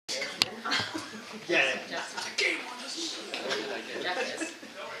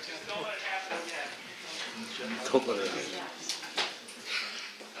Don't let her.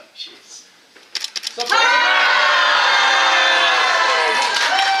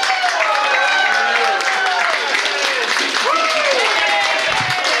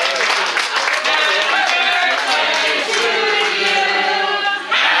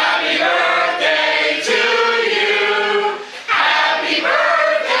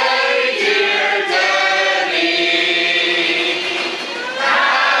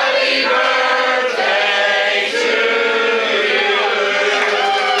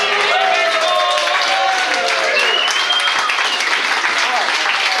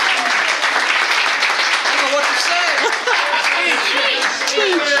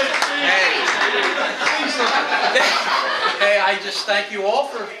 Hey, I just thank you all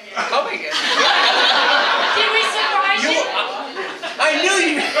for coming in. Did we surprise you? I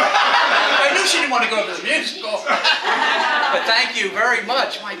knew she didn't want to go to the musical. But thank you very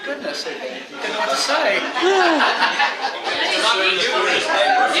much. My goodness, I didn't know what to say.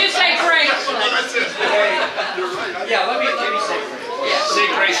 You say grace. Yeah, let me say grace. Yeah, say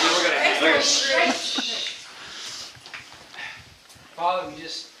grace and we're going to have Father, we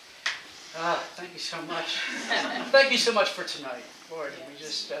just thank you so much. Thank you so much for tonight, Lord. We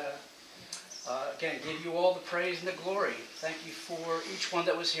just, again, give you all the praise and the glory. Thank you for each one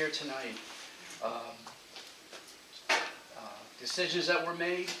that was here tonight. Decisions that were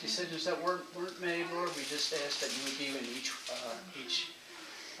made, decisions that weren't made, Lord. We just ask that you would be in each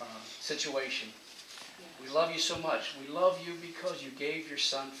situation. We love you so much. We love you because you gave your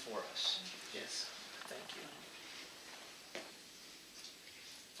Son for us. Yes. Thank you.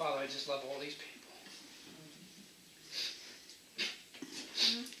 Father, I just love all these people.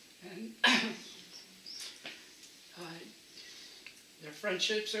 And their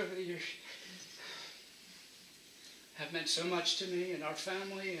friendships over the years have meant so much to me and our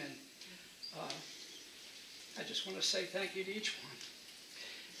family, and I just want to say thank you to each one.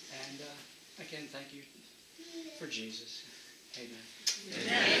 And again, thank you for Jesus. Amen.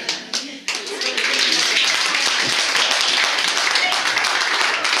 Amen.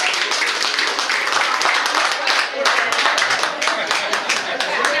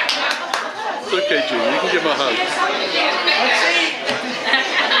 It's okay, June. You can give him a hug. Let's see.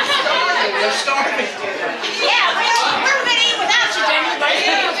 We're starving.